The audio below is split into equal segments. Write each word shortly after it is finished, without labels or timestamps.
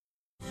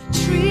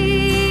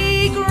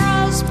Tree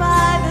grows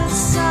by the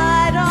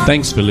side of...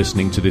 Thanks for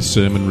listening to this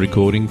sermon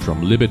recording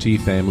from Liberty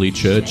Family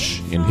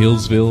Church in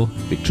Hillsville,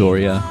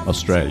 Victoria,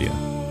 Australia.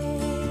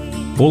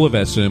 All of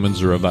our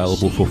sermons are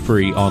available for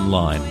free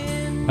online,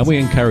 and we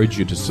encourage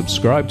you to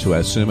subscribe to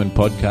our sermon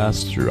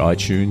podcast through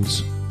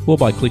iTunes or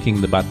by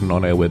clicking the button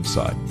on our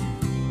website.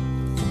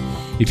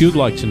 If you'd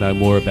like to know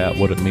more about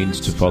what it means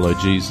to follow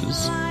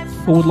Jesus,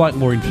 or would like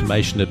more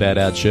information about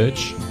our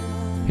church,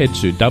 head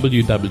to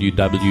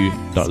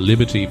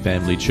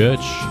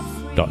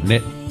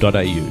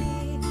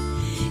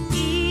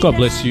www.libertyfamilychurch.net.au. God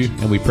bless you,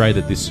 and we pray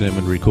that this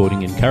sermon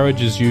recording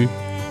encourages you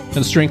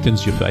and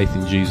strengthens your faith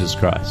in Jesus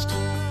Christ.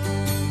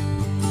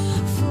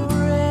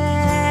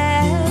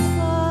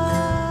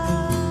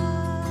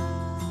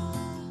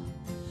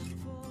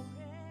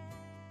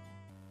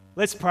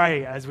 Let's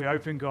pray as we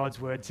open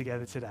God's Word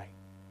together today.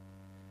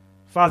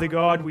 Father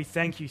God, we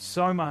thank you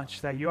so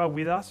much that you are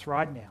with us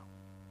right now.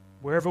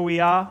 Wherever we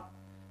are,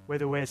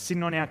 whether we're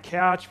sitting on our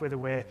couch, whether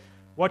we're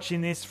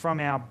watching this from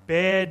our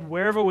bed,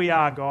 wherever we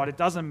are, God, it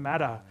doesn't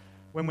matter.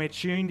 When we're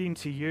tuned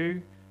into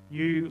you,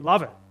 you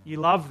love it. You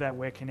love that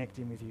we're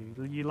connecting with you.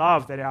 You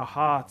love that our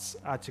hearts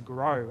are to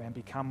grow and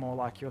become more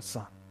like your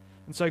Son.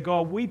 And so,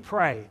 God, we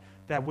pray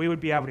that we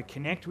would be able to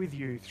connect with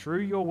you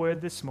through your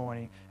word this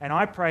morning. And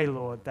I pray,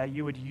 Lord, that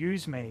you would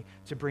use me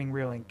to bring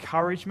real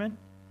encouragement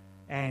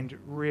and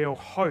real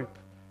hope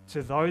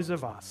to those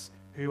of us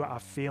who are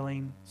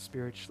feeling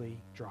spiritually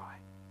dry.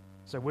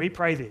 So we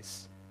pray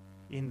this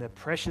in the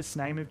precious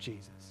name of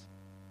Jesus.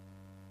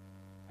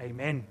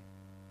 Amen.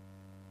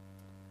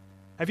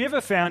 Have you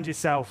ever found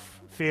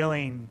yourself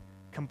feeling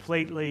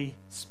completely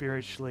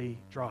spiritually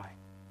dry?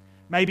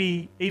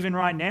 Maybe even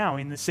right now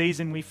in the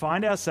season we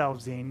find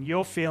ourselves in,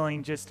 you're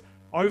feeling just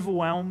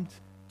overwhelmed,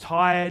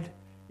 tired,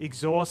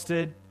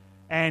 exhausted,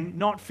 and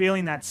not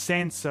feeling that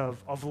sense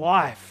of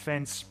life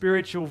and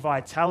spiritual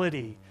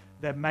vitality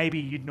that maybe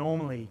you'd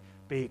normally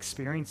be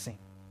experiencing.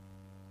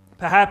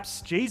 Perhaps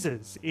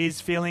Jesus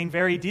is feeling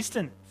very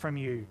distant from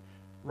you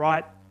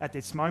right at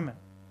this moment.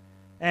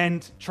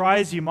 And try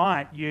as you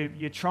might,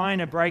 you're trying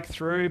to break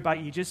through,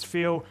 but you just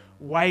feel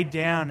weighed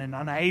down and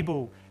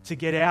unable to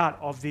get out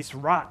of this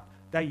rut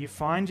that you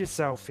find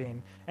yourself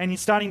in. And you're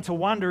starting to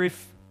wonder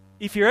if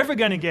you're ever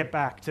going to get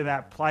back to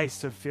that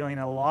place of feeling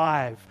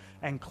alive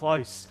and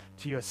close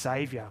to your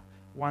Saviour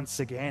once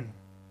again.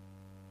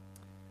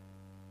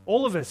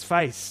 All of us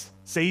face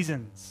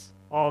seasons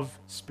of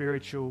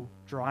spiritual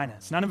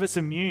dryness. None of us are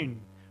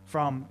immune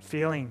from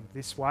feeling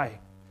this way.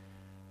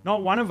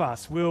 Not one of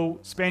us will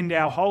spend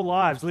our whole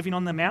lives living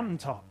on the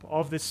mountaintop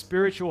of the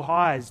spiritual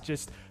highs,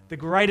 just the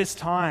greatest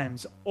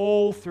times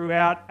all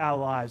throughout our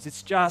lives.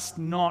 It's just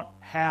not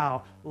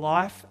how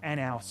life and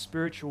our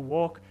spiritual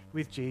walk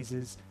with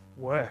Jesus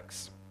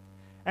works.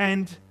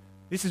 And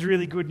this is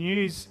really good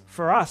news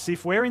for us.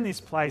 If we're in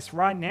this place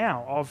right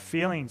now of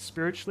feeling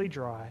spiritually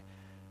dry,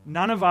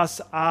 none of us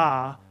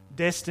are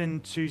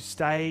destined to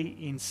stay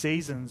in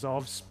seasons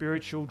of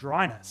spiritual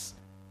dryness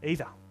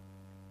either.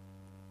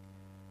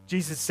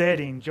 Jesus said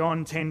in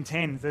John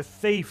 10:10, "The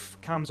thief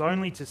comes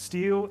only to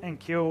steal and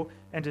kill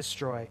and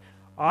destroy.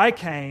 I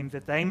came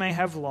that they may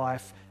have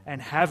life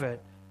and have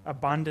it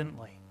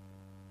abundantly."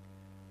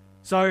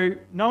 So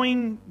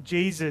knowing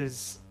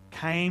Jesus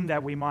came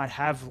that we might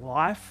have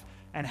life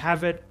and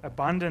have it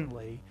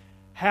abundantly,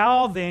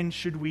 how then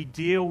should we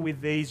deal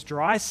with these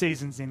dry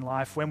seasons in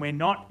life when we're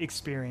not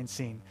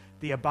experiencing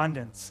the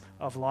abundance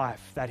of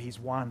life that He's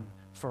won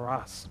for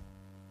us?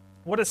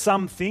 What are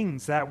some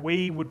things that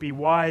we would be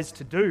wise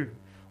to do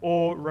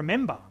or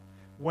remember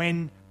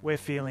when we're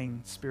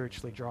feeling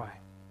spiritually dry?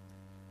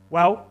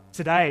 Well,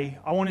 today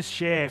I want to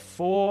share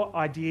 4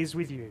 ideas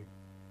with you,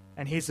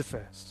 and here's the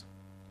first.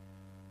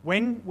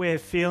 When we're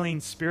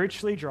feeling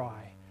spiritually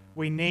dry,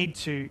 we need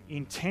to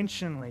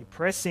intentionally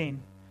press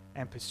in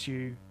and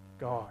pursue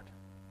God.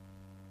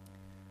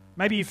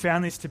 Maybe you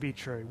found this to be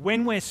true.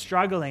 When we're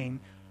struggling,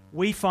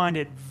 we find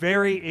it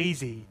very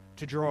easy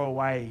to draw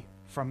away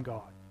from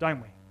God,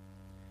 don't we?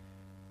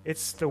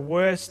 It's the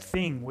worst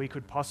thing we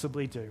could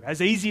possibly do.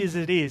 As easy as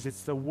it is,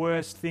 it's the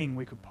worst thing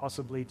we could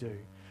possibly do.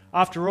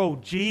 After all,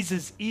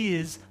 Jesus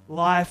is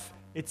life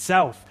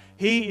itself.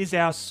 He is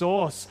our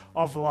source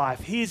of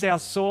life. He is our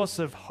source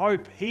of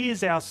hope. He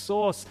is our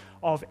source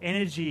of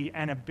energy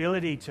and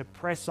ability to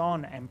press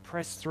on and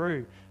press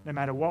through no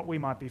matter what we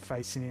might be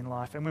facing in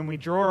life. And when we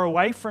draw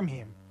away from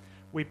Him,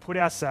 we put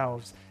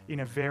ourselves in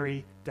a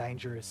very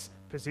dangerous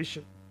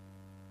position.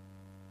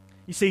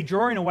 You see,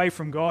 drawing away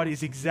from God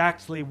is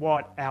exactly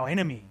what our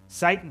enemy,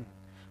 Satan,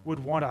 would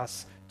want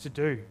us to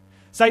do.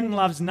 Satan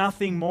loves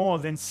nothing more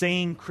than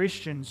seeing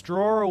Christians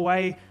draw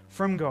away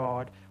from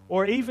God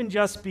or even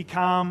just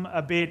become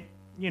a bit,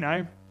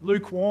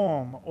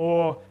 lukewarm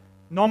or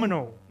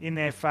nominal in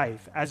their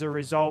faith as a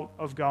result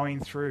of going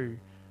through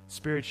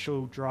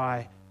spiritual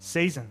dry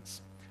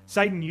seasons.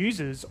 Satan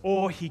uses,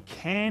 or he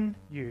can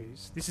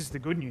use, this is the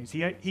good news,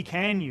 he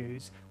can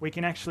use, we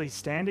can actually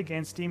stand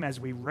against him as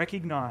we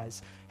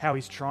recognize how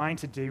he's trying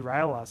to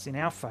derail us in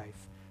our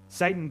faith.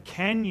 Satan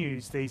can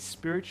use these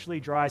spiritually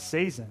dry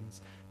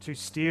seasons to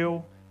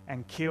steal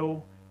and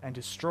kill and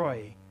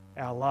destroy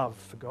our love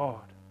for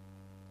God.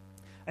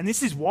 And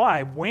this is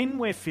why when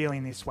we're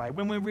feeling this way,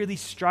 when we're really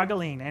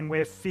struggling and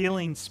we're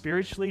feeling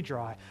spiritually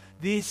dry,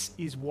 this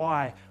is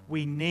why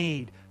we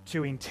need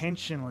to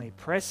intentionally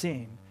press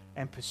in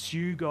and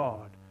pursue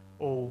God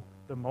all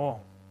the more.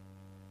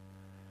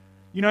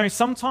 You know,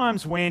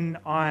 sometimes when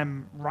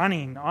I'm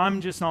running,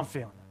 I'm just not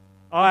feeling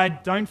it. I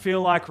don't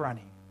feel like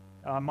running.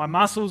 My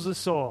muscles are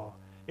sore.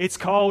 It's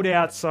cold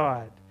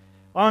outside.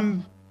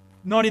 I'm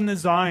not in the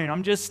zone.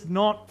 I'm just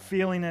not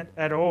feeling it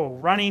at all.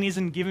 Running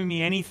isn't giving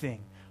me anything.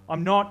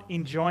 I'm not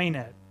enjoying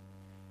it.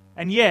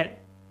 And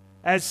yet,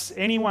 as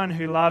anyone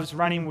who loves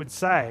running would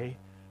say,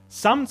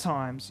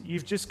 sometimes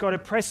you've just got to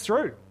press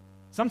through.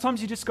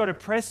 Sometimes you just got to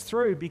press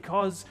through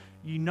because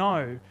you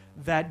know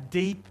that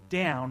deep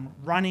down,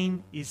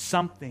 running is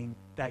something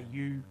that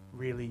you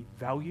really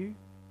value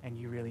and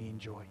you really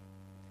enjoy.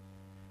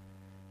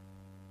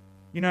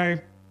 You know,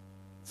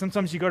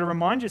 sometimes you've got to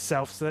remind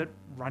yourself that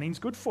running's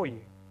good for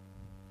you.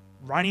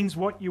 Running's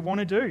what you want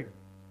to do.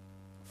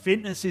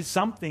 Fitness is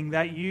something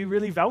that you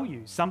really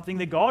value, something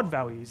that God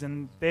values,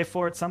 and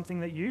therefore it's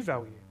something that you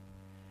value.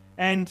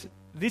 And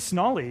this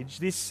knowledge,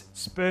 this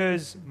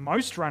spurs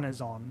most runners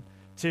on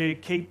to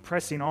keep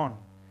pressing on,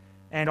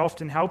 and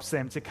often helps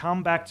them to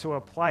come back to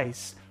a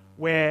place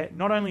where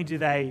not only do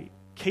they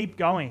keep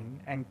going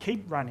and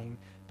keep running,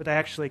 but they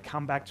actually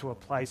come back to a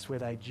place where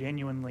they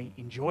genuinely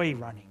enjoy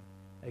running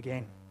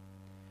again.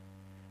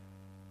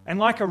 And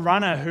like a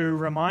runner who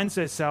reminds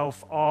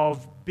herself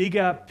of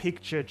bigger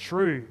picture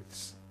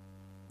truths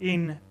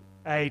in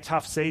a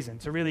tough season,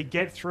 to really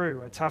get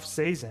through a tough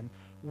season,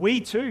 we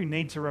too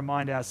need to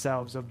remind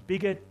ourselves of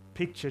bigger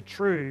picture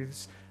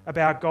truths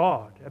about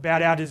God,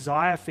 about our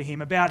desire for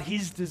Him, about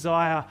His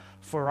desire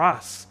for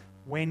us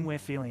when we're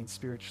feeling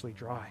spiritually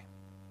dry.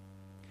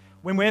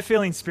 When we're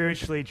feeling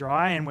spiritually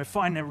dry and we're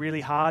finding it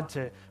really hard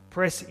to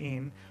press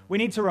in, we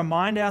need to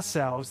remind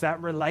ourselves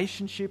that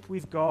relationship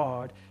with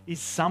God is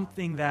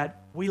something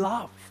that we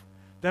love.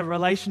 That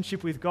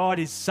relationship with God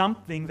is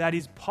something that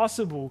is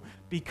possible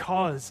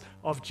because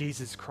of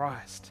Jesus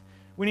Christ.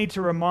 We need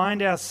to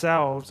remind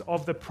ourselves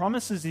of the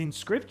promises in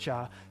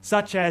Scripture,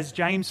 such as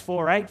James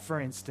 4:8, for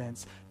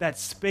instance, that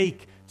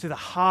speak to the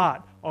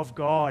heart of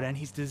God and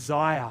His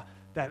desire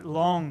that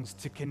longs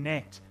to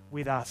connect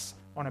with us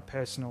on a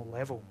personal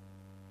level.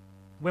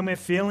 When we're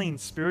feeling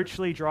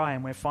spiritually dry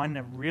and we're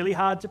finding it really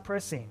hard to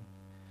press in,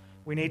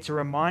 we need to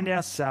remind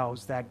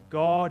ourselves that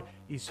God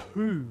is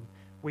who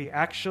we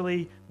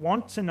actually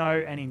want to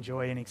know and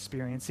enjoy and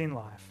experience in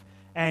life.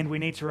 And we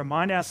need to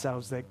remind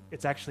ourselves that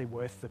it's actually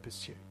worth the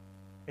pursuit.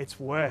 It's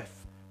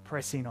worth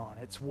pressing on.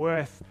 It's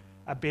worth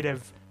a bit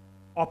of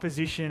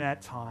opposition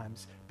at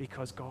times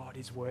because God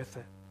is worth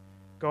it.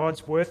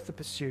 God's worth the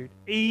pursuit,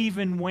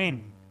 even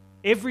when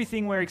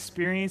everything we're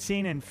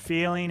experiencing and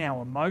feeling,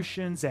 our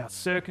emotions, our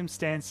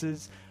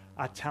circumstances,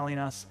 are telling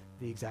us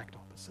the exact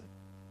opposite.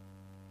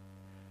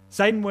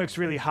 Satan works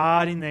really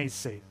hard in these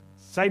seasons.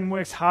 Satan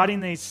works hard in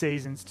these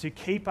seasons to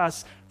keep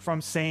us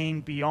from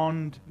seeing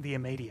beyond the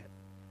immediate.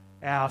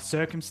 Our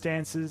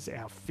circumstances,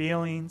 our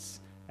feelings,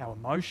 our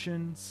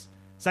emotions.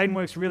 Satan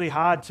works really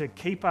hard to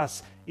keep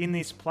us in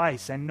this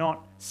place and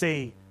not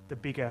see the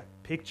bigger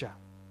picture.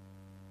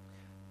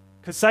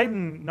 Because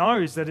Satan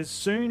knows that as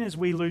soon as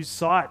we lose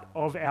sight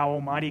of our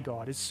Almighty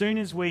God, as soon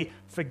as we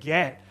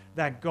forget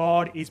that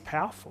God is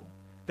powerful,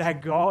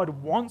 that God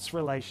wants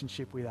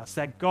relationship with us,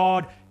 that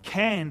God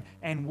can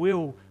and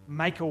will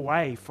make a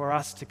way for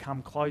us to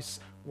come close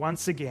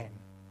once again,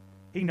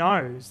 he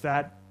knows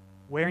that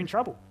we're in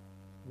trouble.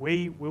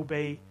 We will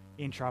be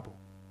in trouble.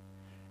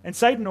 And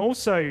Satan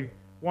also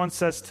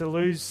wants us to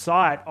lose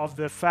sight of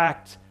the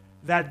fact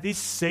that this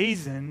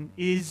season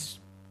is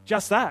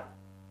just that.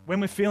 When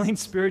we're feeling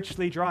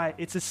spiritually dry,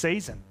 it's a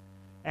season.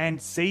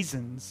 And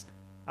seasons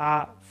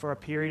are for a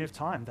period of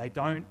time. They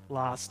don't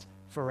last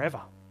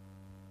forever.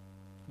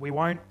 We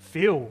won't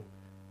feel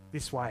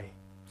this way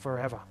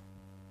forever.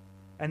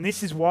 And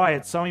this is why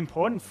it's so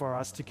important for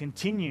us to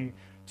continue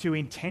to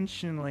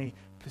intentionally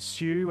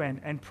pursue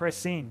and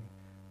press in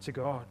to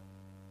God.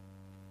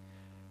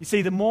 You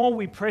see, the more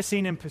we press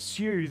in and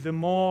pursue, the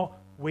more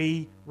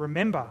we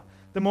remember.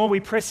 The more we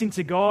press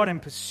into God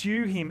and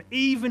pursue Him,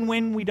 even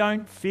when we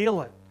don't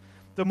feel it,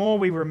 the more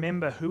we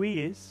remember who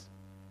He is,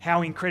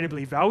 how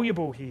incredibly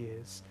valuable He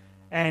is,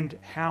 and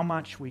how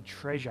much we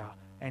treasure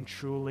and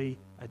truly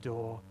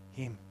adore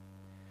Him.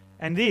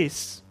 And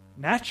this,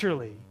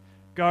 naturally,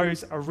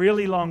 goes a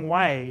really long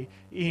way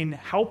in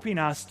helping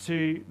us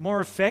to more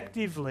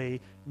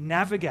effectively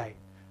navigate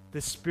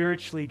the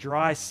spiritually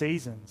dry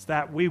seasons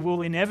that we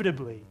will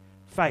inevitably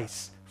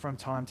face from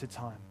time to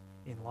time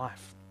in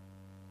life.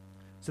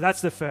 So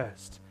that's the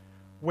first.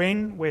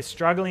 When we're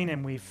struggling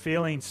and we're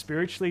feeling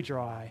spiritually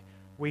dry,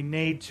 we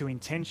need to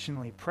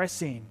intentionally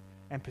press in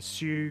and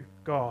pursue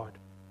God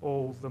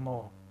all the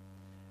more.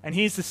 And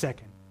here's the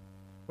second.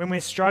 When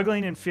we're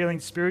struggling and feeling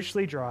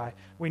spiritually dry,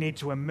 we need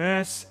to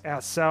immerse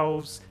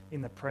ourselves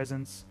in the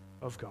presence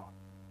of God.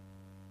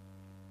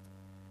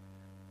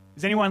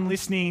 Is anyone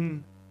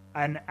listening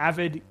an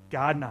avid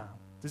gardener.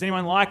 Does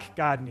anyone like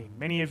gardening?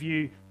 Many of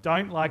you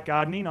don't like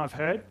gardening, I've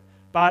heard.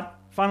 But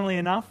funnily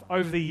enough,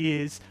 over the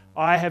years,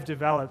 I have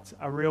developed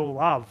a real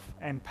love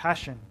and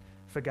passion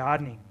for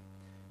gardening.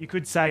 You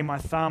could say my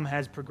thumb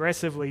has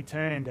progressively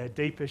turned a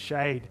deeper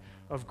shade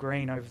of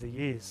green over the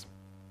years.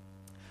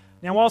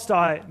 Now, whilst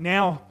I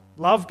now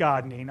love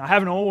gardening, I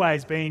haven't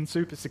always been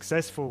super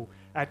successful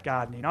at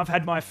gardening. I've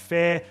had my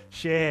fair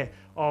share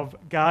of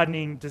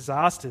gardening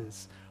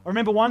disasters. I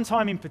remember one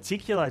time in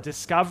particular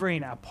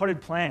discovering a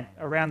potted plant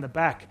around the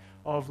back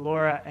of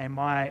Laura and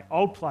my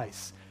old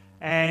place.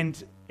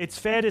 And it's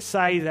fair to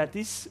say that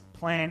this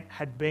plant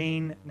had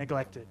been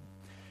neglected.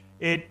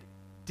 It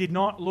did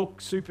not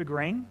look super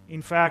green.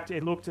 In fact,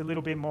 it looked a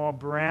little bit more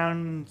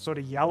brown, sort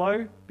of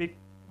yellow, bit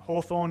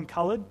hawthorn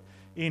coloured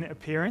in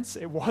appearance.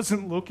 It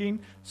wasn't looking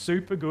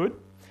super good.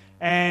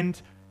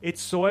 And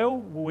its soil,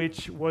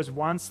 which was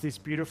once this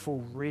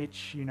beautiful,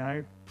 rich,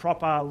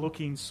 proper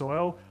looking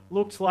soil,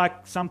 looked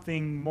like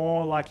something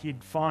more like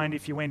you'd find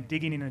if you went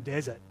digging in a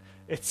desert.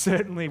 It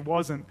certainly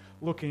wasn't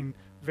looking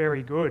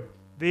very good.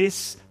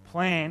 This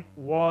plant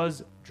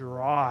was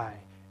dry.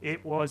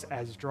 It was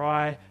as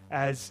dry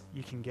as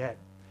you can get.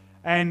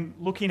 And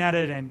looking at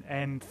it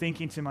and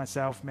thinking to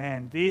myself,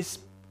 man, this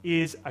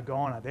is a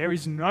goner. There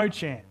is no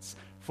chance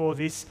for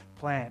this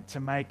plant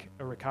to make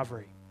a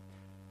recovery.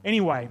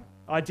 Anyway,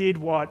 I did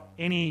what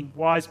any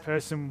wise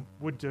person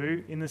would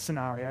do in the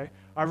scenario.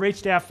 I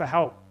reached out for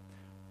help.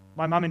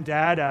 My mum and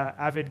dad are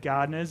avid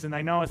gardeners, and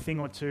they know a thing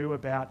or two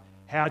about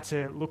how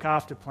to look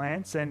after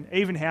plants and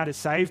even how to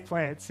save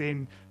plants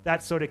in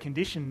that sort of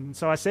condition.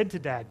 So I said to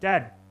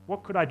Dad,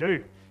 what could I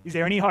do? Is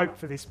there any hope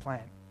for this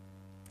plant?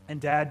 And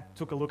Dad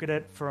took a look at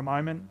it for a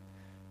moment,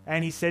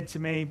 and he said to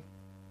me,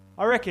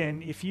 I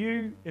reckon if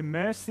you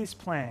immerse this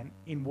plant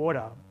in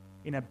water,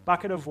 in a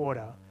bucket of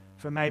water,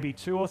 for maybe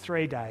 2 or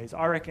 3 days,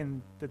 I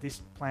reckon that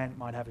this plant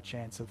might have a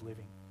chance of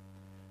living.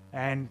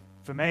 And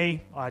for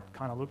me, I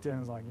kind of looked at it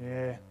and was like,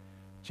 yeah,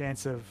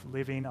 chance of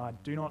living, I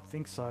do not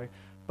think so.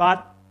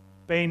 But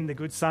being the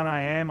good son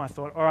I am, I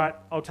thought, all right,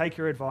 I'll take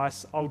your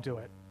advice, I'll do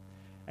it.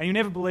 And you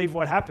never believe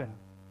what happened.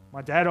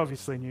 My dad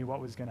obviously knew what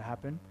was going to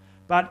happen.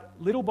 But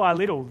little by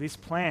little, this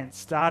plant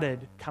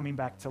started coming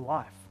back to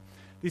life.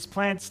 This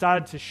plant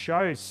started to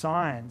show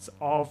signs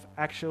of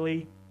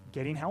actually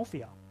getting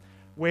healthier.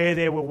 Where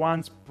there were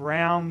once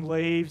brown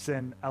leaves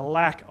and a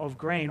lack of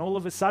green, all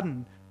of a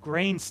sudden,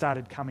 green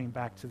started coming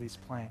back to this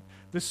plant.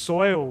 The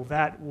soil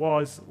that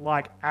was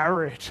like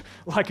arid,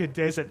 like a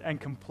desert and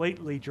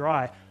completely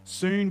dry,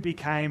 soon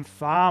became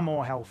far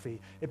more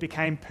healthy. It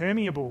became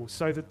permeable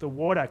so that the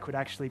water could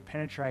actually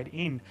penetrate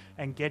in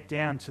and get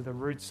down to the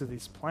roots of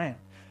this plant.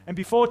 And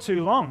before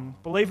too long,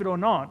 believe it or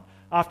not,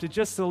 after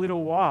just a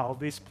little while,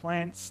 this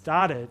plant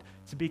started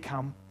to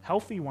become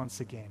healthy once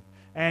again.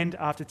 And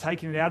after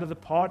taking it out of the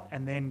pot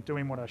and then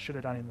doing what I should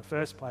have done in the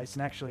first place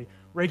and actually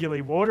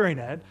regularly watering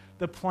it,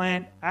 the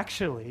plant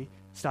actually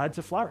started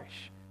to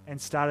flourish and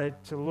started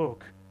to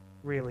look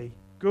really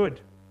good.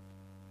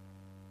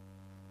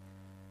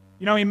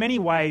 In many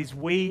ways,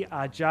 we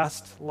are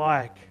just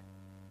like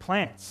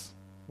plants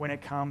when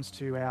it comes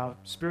to our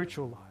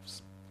spiritual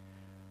lives.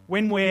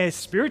 When we're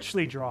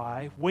spiritually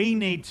dry, we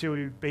need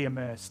to be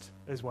immersed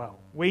as well.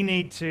 We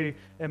need to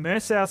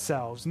immerse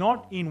ourselves,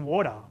 not in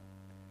water,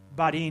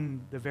 but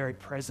in the very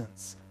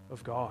presence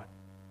of God.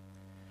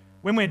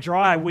 When we're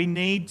dry, we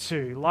need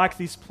to, like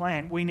this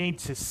plant, we need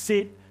to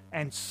sit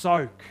and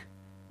soak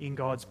in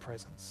God's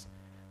presence.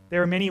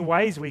 There are many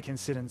ways we can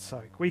sit and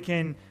soak. We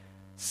can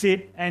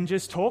sit and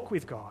just talk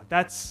with God.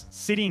 That's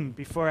sitting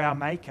before our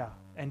Maker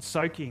and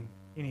soaking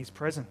in His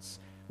presence.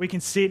 We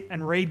can sit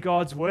and read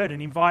God's Word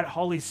and invite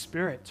Holy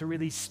Spirit to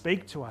really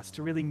speak to us,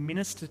 to really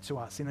minister to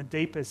us in the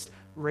deepest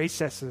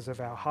recesses of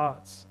our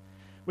hearts.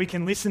 We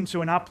can listen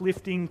to an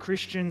uplifting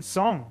Christian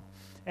song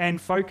and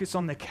focus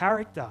on the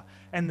character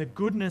and the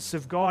goodness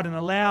of God and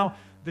allow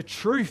the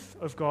truth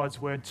of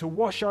God's Word to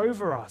wash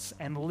over us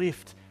and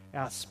lift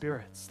our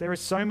spirits. There are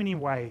so many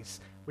ways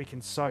we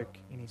can soak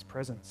in His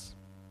presence.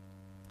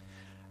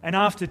 And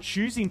after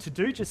choosing to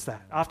do just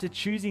that, after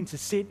choosing to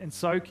sit and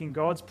soak in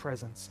God's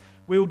presence,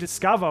 we'll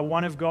discover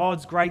one of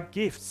God's great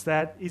gifts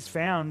that is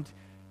found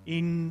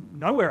in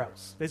nowhere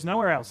else. There's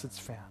nowhere else it's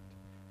found.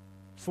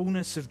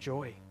 Fullness of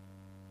joy.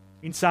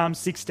 In Psalm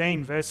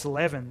 16, verse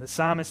 11, the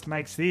psalmist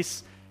makes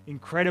this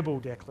incredible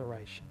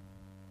declaration.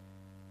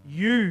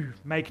 You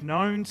make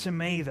known to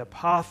me the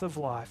path of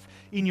life.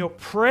 In your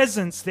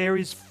presence there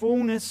is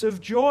fullness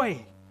of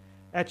joy.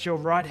 At your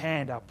right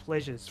hand are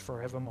pleasures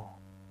forevermore.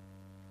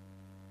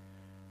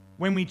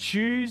 When we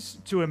choose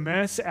to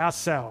immerse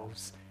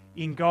ourselves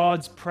in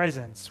God's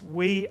presence,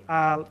 we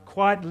are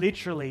quite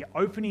literally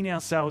opening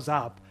ourselves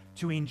up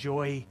to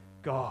enjoy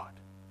God.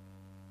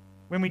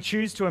 When we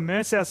choose to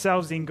immerse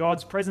ourselves in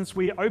God's presence,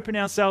 we open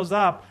ourselves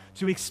up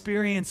to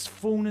experience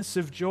fullness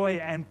of joy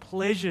and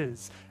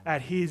pleasures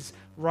at His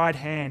right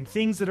hand,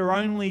 things that are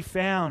only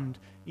found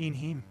in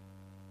Him.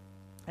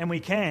 And we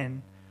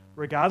can,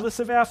 regardless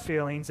of our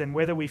feelings and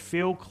whether we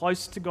feel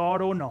close to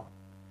God or not,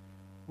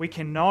 we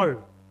can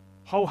know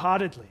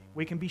wholeheartedly.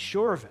 We can be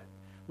sure of it.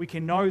 We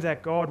can know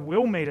that God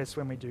will meet us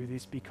when we do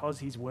this because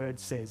his word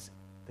says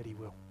that he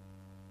will.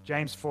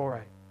 James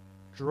 4:8.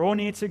 Draw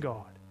near to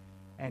God,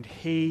 and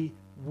he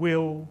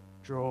will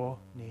draw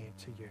near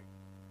to you.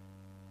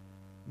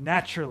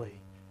 Naturally,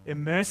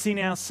 immersing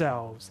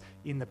ourselves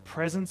in the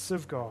presence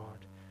of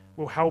God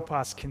will help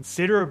us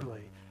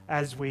considerably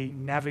as we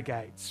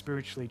navigate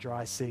spiritually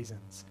dry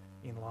seasons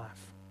in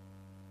life.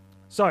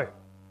 So,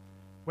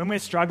 when we're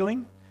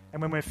struggling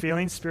and when we're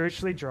feeling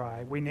spiritually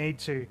dry, we need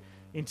to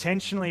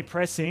intentionally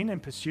press in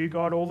and pursue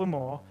God all the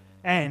more,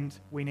 and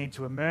we need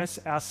to immerse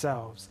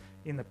ourselves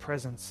in the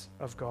presence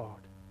of God.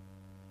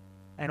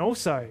 And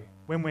also,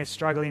 when we're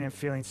struggling and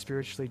feeling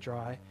spiritually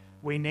dry,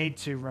 we need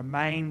to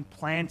remain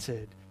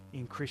planted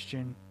in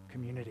Christian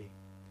community.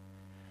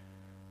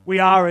 We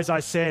are, as I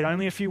said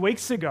only a few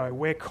weeks ago,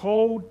 we're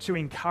called to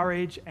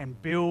encourage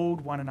and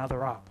build one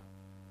another up.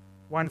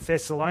 1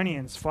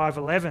 Thessalonians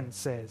 5:11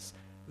 says,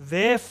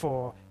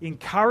 "Therefore,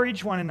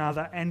 encourage one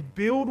another and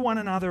build one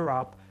another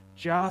up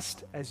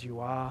just as you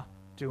are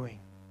doing."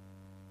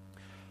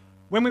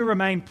 When we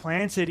remain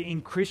planted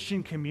in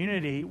Christian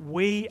community,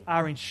 we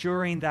are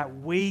ensuring that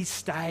we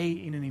stay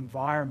in an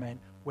environment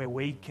where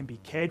we can be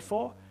cared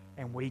for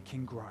and we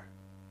can grow.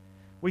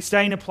 We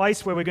stay in a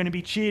place where we're going to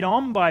be cheered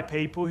on by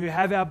people who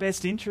have our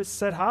best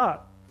interests at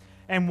heart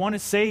and want to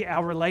see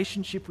our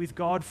relationship with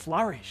God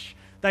flourish.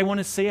 They want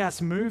to see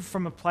us move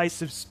from a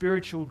place of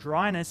spiritual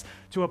dryness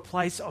to a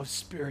place of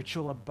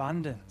spiritual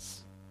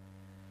abundance.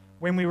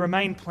 When we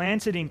remain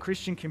planted in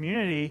Christian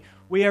community,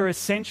 we are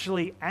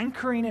essentially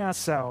anchoring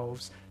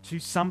ourselves to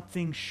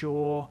something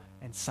sure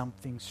and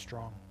something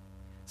strong.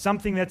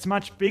 Something that's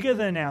much bigger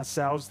than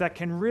ourselves that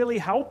can really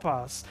help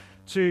us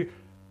to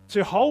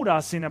hold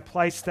us in a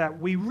place that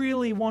we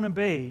really want to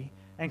be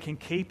and can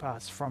keep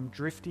us from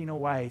drifting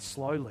away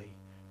slowly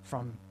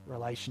from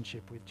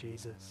relationship with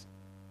Jesus.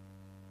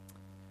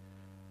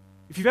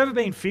 If you've ever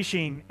been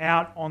fishing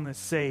out on the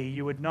sea,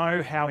 you would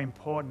know how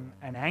important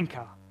an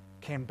anchor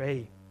can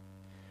be.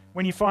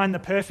 When you find the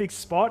perfect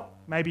spot,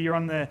 maybe you're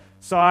on the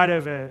side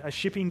of a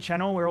shipping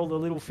channel where all the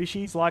little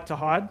fishies like to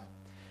hide,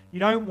 you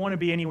don't want to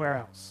be anywhere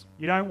else.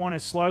 You don't want to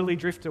slowly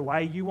drift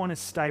away. You want to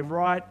stay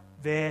right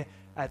there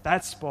at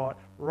that spot,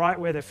 right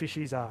where the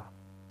fishies are.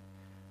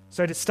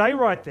 So to stay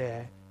right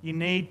there, you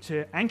need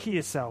to anchor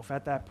yourself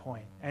at that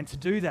point. And to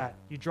do that,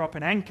 you drop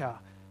an anchor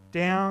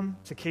down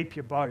to keep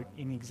your boat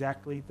in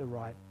exactly the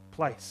right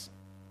place.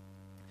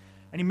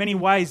 And in many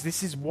ways,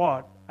 this is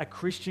what a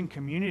Christian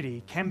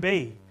community can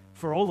be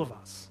for all of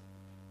us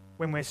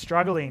when we're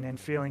struggling and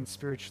feeling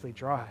spiritually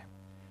dry.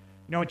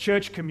 You know, a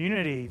church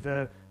community,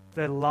 the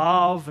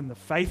love and the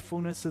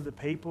faithfulness of the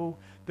people,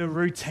 the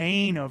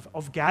routine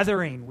of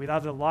gathering with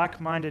other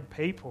like-minded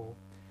people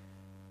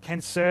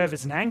can serve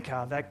as an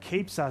anchor that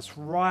keeps us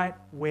right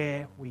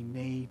where we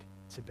need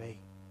to be.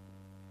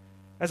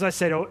 As I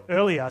said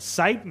earlier,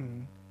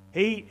 Satan,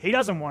 he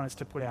doesn't want us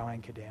to put our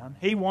anchor down.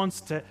 He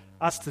wants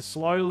us to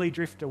slowly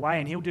drift away,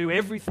 and he'll do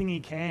everything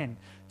he can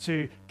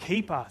to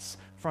keep us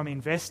from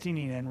investing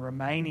in and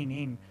remaining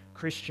in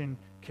Christian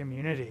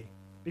community.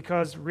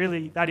 Because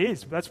really,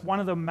 that's one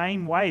of the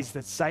main ways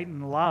that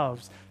Satan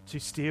loves to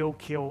steal,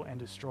 kill, and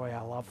destroy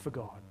our love for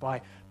God,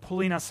 by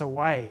pulling us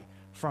away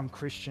from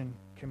Christian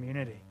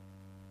community.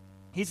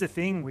 Here's the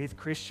thing with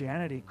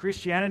Christianity.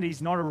 Christianity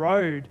is not a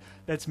road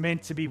that's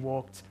meant to be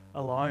walked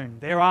alone.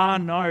 There are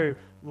no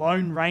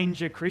Lone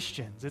Ranger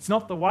Christians. It's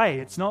not the way.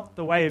 It's not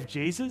the way of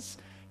Jesus.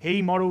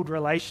 He modeled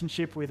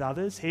relationship with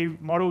others. He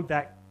modeled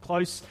that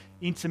close,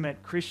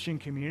 intimate Christian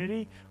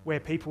community where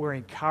people were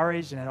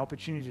encouraged and had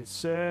opportunity to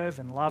serve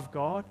and love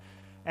God.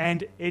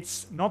 And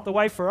it's not the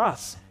way for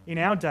us in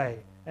our day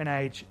and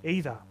age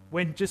either.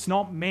 We're just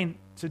not meant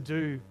to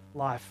do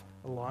life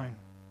alone.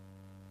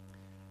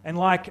 And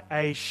like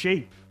a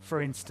sheep,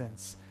 for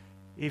instance,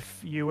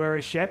 if you were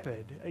a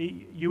shepherd,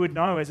 you would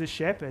know as a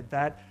shepherd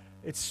that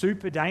it's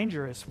super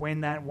dangerous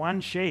when that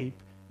one sheep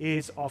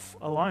is off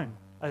alone.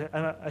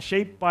 A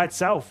sheep by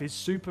itself is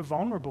super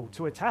vulnerable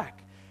to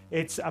attack.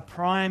 It's a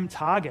prime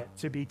target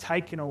to be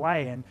taken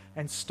away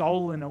and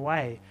stolen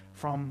away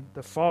from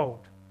the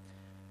fold.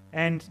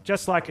 And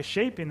just like a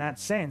sheep in that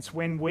sense,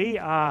 when we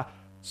are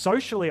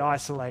socially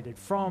isolated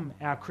from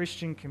our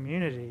Christian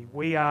community,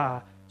 we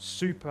are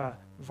super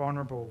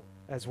vulnerable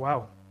as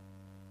well.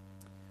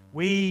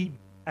 We,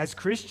 as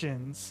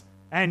Christians,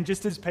 and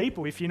just as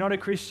people, if you're not a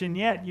Christian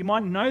yet, you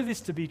might know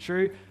this to be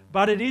true,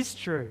 but it is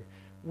true.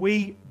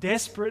 We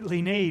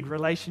desperately need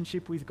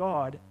relationship with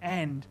God,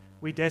 and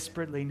we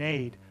desperately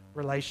need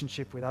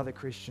relationship with other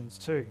Christians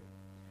too.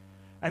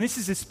 And this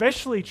is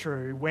especially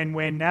true when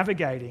we're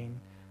navigating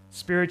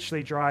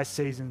spiritually dry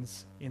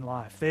seasons in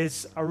life.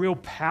 There's a real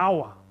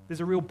power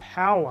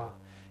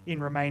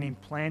in remaining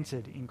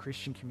planted in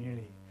Christian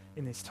community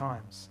in these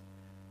times.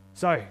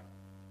 So,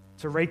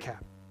 to recap,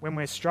 when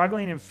we're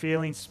struggling and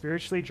feeling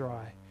spiritually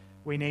dry,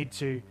 we need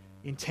to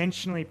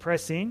intentionally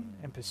press in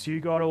and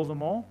pursue God all the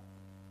more,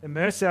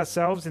 immerse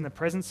ourselves in the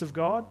presence of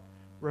God,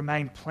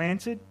 remain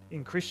planted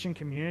in Christian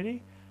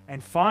community,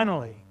 and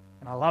finally,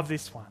 and I love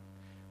this one,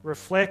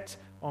 reflect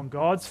on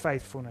God's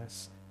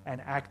faithfulness, and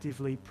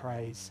actively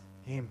praise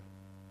Him.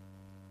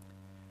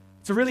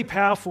 It's a really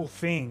powerful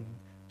thing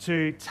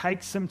to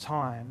take some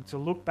time to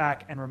look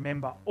back and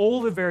remember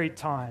all the very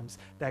times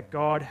that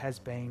God has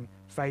been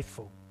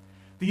faithful.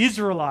 The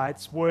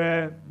Israelites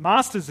were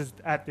masters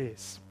at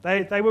this.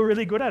 They were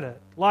really good at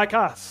it, like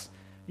us.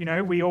 You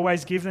know, we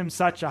always give them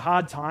such a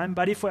hard time,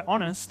 but if we're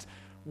honest,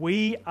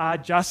 we are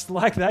just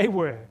like they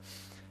were.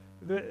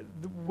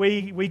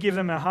 We give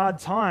them a hard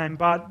time,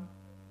 but,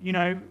 you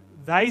know,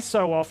 they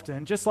so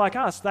often, just like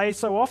us, they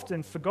so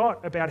often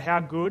forgot about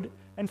how good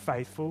and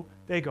faithful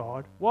their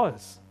God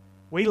was.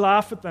 We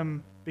laugh at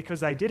them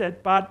because they did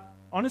it, but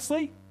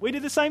honestly, we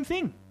did the same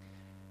thing.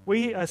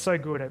 We are so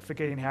good at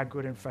forgetting how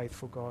good and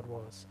faithful God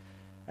was.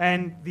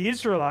 And the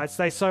Israelites,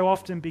 they so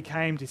often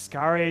became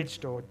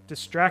discouraged or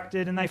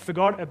distracted, and they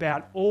forgot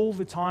about all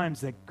the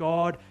times that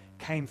God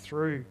came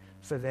through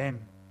for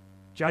them.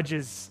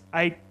 Judges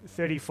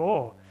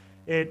 8:34.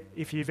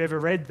 If you've ever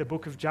read the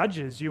book of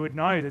Judges, you would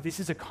know that this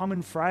is a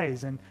common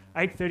phrase, and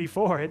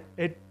 8:34,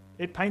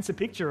 it paints a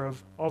picture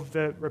of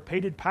the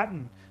repeated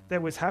pattern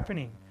that was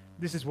happening.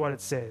 This is what it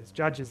says,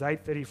 Judges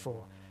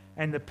 8:34.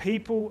 And the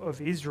people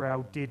of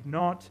Israel did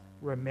not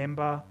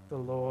remember the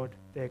Lord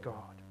their God.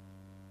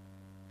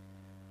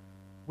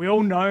 We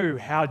all know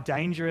how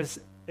dangerous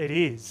it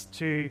is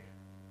to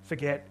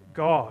forget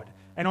God.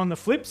 And on the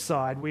flip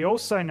side, we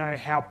also know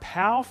how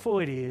powerful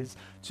it is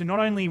to not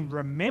only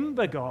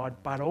remember God,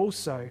 but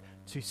also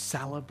to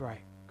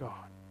celebrate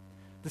God.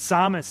 The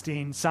psalmist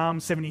in Psalm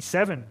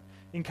 77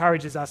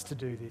 encourages us to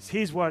do this.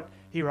 Here's what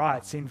he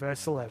writes in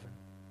verse 11.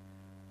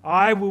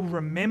 I will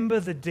remember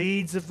the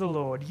deeds of the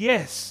Lord.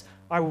 Yes,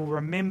 I will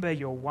remember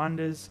your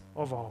wonders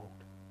of old.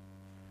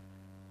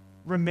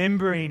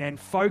 Remembering and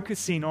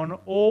focusing on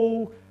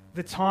all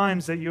the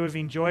times that you have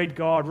enjoyed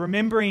God,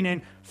 remembering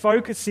and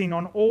focusing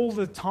on all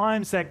the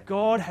times that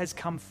God has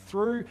come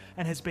through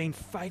and has been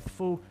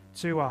faithful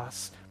to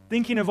us.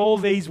 Thinking of all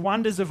these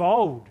wonders of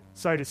old,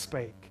 so to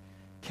speak,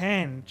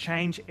 can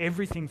change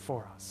everything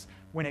for us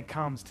when it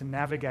comes to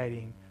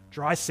navigating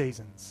dry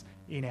seasons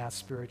in our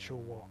spiritual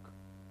walk.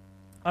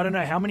 I don't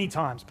know how many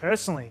times,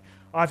 personally,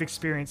 I've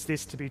experienced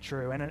this to be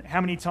true, and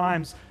how many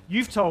times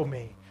you've told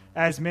me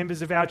as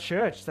members of our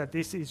church that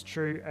this is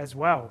true as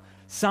well.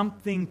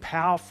 Something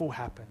powerful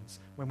happens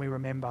when we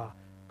remember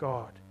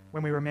God,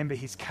 when we remember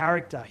His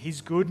character,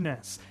 His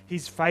goodness,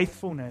 His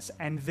faithfulness,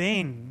 and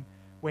then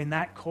when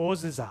that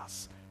causes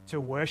us to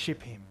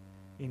worship Him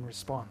in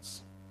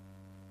response.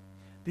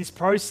 This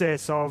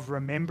process of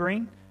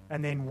remembering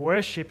and then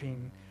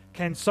worshipping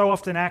can so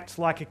often act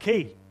like a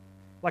key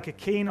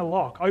in a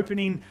lock,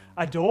 opening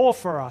a door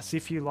for us,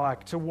 if you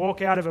like, to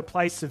walk out of a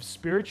place of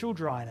spiritual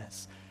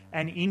dryness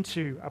and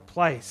into a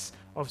place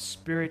of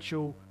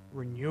spiritual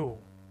renewal,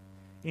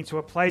 into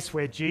a place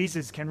where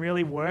Jesus can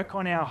really work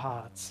on our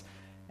hearts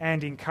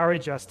and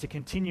encourage us to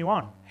continue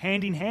on,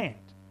 hand in hand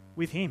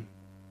with Him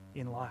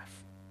in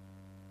life.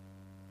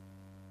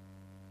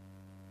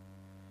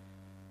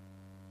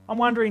 I'm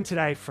wondering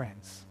today,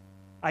 friends,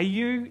 are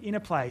you in a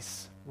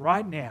place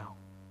right now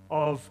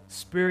of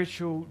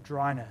spiritual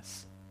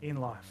dryness in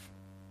life?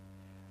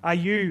 Are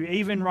you,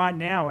 even right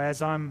now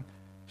as I'm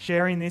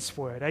sharing this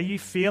word, are you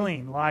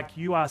feeling like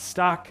you are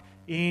stuck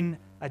in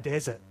a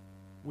desert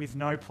with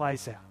no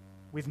place out,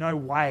 with no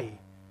way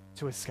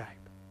to escape?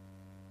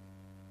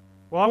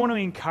 Well, I want to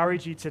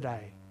encourage you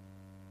today.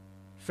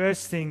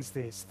 First thing's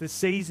this: the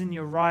season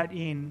you're right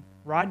in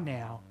right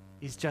now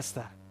is just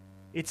that.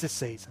 It's a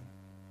season.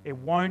 It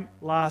won't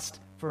last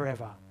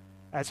forever.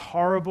 As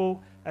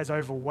horrible, as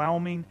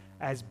overwhelming,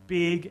 as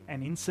big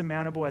and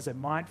insurmountable as it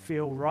might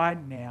feel right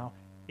now,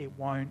 it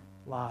won't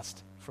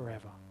last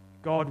forever.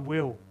 God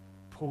will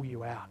pull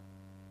you out.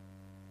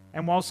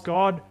 And whilst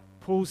God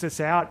pulls us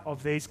out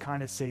of these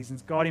kind of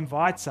seasons, God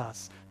invites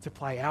us to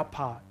play our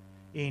part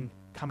in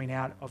coming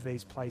out of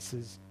these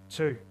places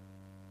too.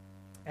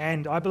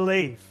 And I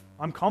believe,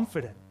 I'm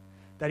confident,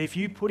 that if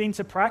you put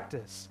into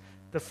practice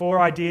the 4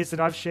 ideas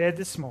that I've shared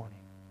this morning,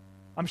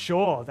 I'm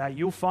sure that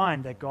you'll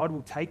find that God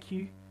will take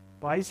you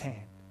by His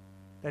hand,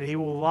 that He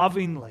will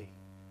lovingly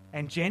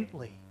and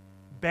gently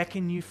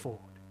beckon you forward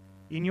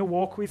in your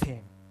walk with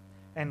Him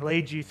and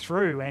lead you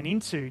through and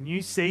into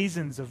new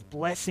seasons of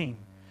blessing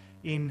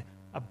in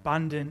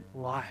abundant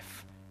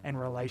life and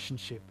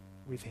relationship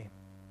with Him.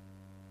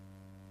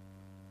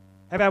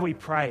 How about we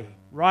pray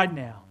right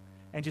now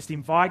and just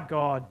invite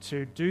God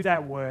to do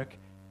that work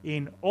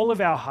in all of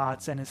our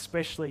hearts, and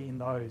especially in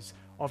those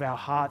of our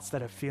hearts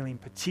that are feeling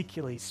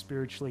particularly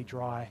spiritually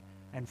dry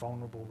and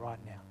vulnerable right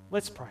now.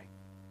 Let's pray.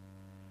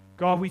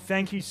 God, we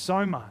thank you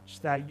so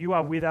much that you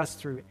are with us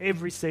through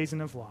every season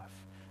of life.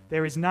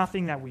 There is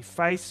nothing that we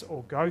face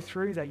or go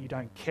through that you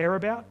don't care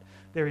about.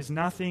 There is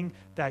nothing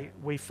that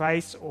we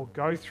face or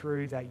go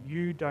through that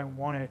you don't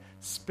want to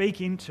speak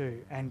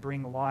into and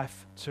bring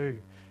life to.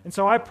 And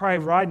so I pray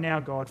right now,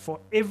 God, for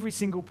every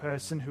single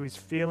person who is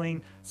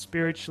feeling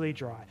spiritually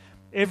dry,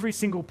 every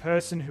single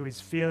person who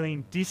is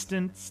feeling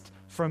distanced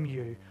from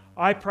you,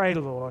 I pray,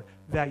 Lord,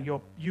 that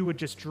you would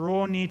just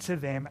draw near to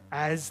them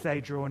as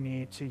they draw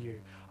near to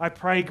you. I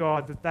pray,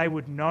 God, that they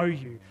would know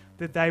you,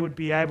 that they would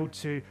be able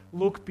to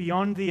look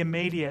beyond the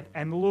immediate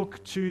and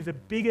look to the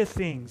bigger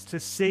things, to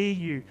see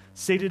you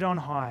seated on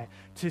high,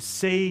 to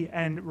see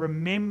and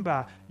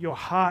remember your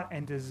heart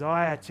and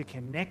desire to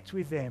connect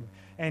with them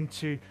and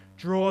to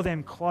draw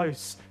them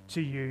close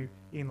to you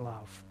in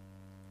love.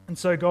 And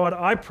so, God,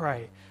 I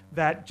pray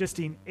that just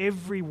in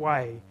every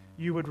way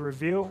you would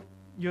reveal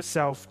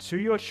yourself to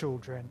your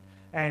children,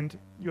 and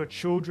your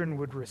children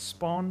would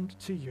respond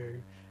to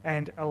you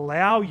and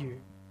allow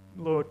you,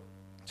 Lord,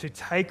 to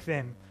take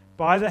them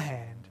by the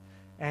hand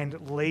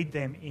and lead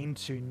them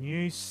into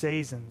new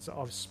seasons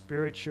of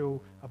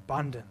spiritual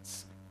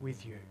abundance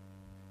with you.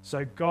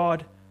 So,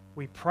 God,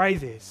 we pray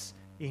this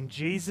in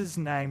Jesus'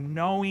 name,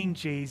 knowing,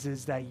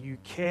 Jesus, that you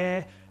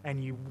care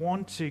and you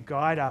want to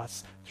guide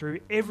us through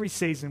every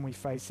season we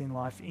face in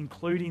life,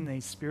 including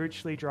these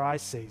spiritually dry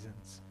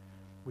seasons.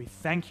 We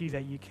thank you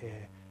that you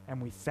care,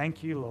 and we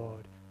thank you,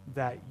 Lord,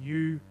 that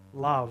you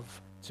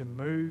love to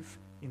move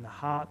in the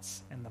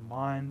hearts and the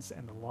minds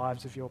and the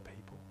lives of your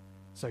people.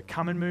 So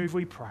come and move,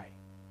 we pray.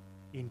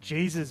 In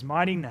Jesus'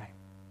 mighty name,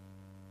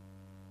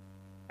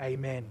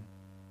 amen.